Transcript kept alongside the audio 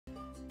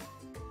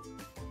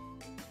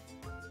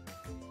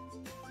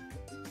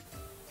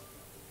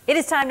It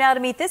is time now to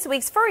meet this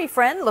week's furry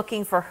friend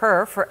looking for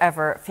her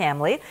forever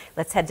family.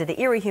 Let's head to the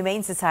Erie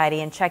Humane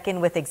Society and check in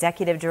with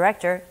Executive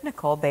Director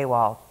Nicole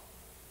Baywall.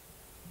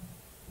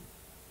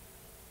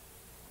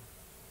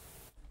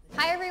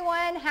 Hi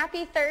everyone,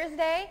 happy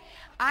Thursday.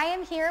 I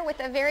am here with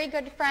a very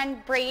good friend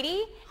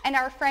Brady and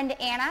our friend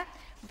Anna.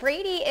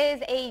 Brady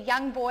is a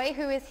young boy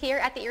who is here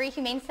at the Erie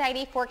Humane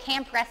Society for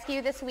Camp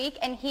Rescue this week,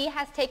 and he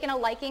has taken a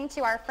liking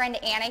to our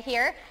friend Anna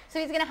here, so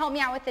he's going to help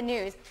me out with the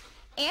news.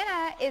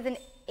 Anna is an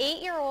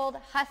 8-year-old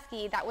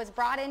Husky that was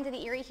brought into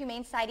the Erie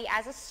Humane Society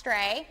as a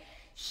stray.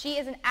 She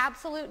is an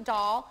absolute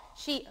doll.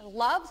 She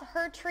loves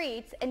her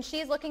treats, and she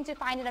is looking to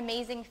find an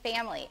amazing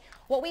family.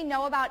 What we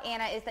know about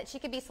Anna is that she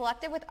could be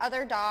selective with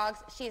other dogs.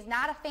 She is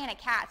not a fan of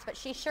cats, but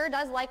she sure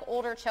does like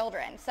older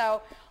children.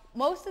 So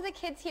most of the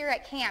kids here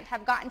at camp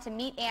have gotten to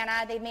meet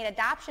Anna. They've made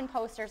adoption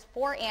posters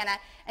for Anna,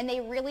 and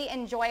they really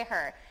enjoy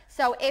her.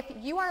 So if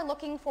you are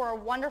looking for a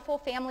wonderful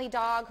family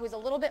dog who's a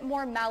little bit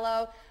more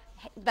mellow,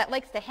 that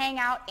likes to hang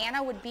out,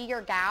 Anna would be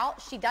your gal.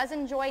 She does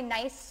enjoy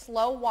nice,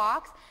 slow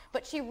walks,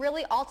 but she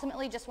really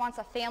ultimately just wants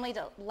a family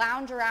to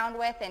lounge around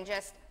with and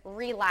just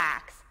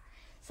relax.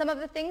 Some of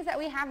the things that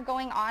we have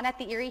going on at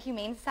the Erie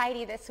Humane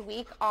Society this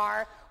week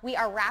are, we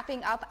are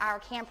wrapping up our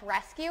Camp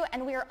Rescue,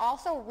 and we are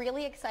also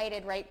really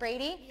excited, right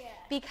Brady? Yeah.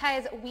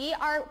 Because we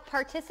are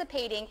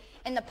participating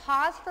in the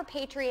Paws for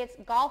Patriots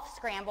Golf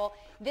Scramble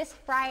this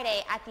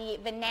Friday at the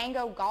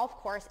Venango Golf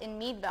Course in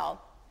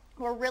Meadville.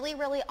 We're really,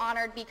 really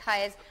honored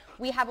because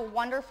we have a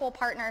wonderful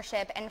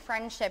partnership and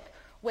friendship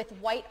with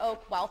White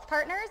Oak Wealth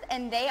Partners,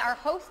 and they are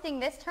hosting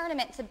this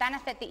tournament to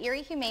benefit the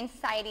Erie Humane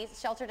Society's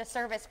Shelter to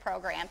Service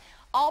program.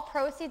 All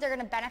proceeds are going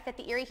to benefit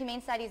the Erie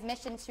Humane Society's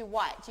mission to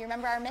what? Do you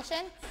remember our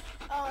mission?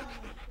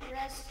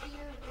 Rescue,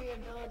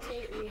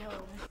 rehabilitate,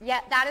 rehome.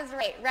 Yeah, that is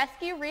right.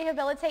 Rescue,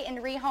 rehabilitate, and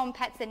rehome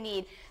pets in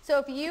need. So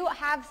if you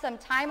have some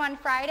time on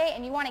Friday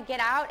and you want to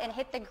get out and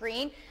hit the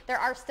green, there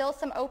are still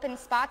some open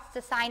spots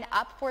to sign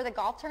up for the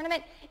golf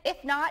tournament.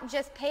 If not,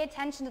 just pay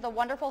attention to the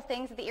wonderful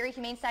things that the Erie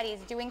Humane Society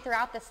is doing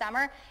throughout the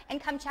summer and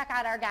come check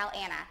out our gal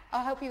Anna.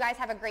 I hope you guys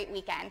have a great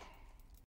weekend.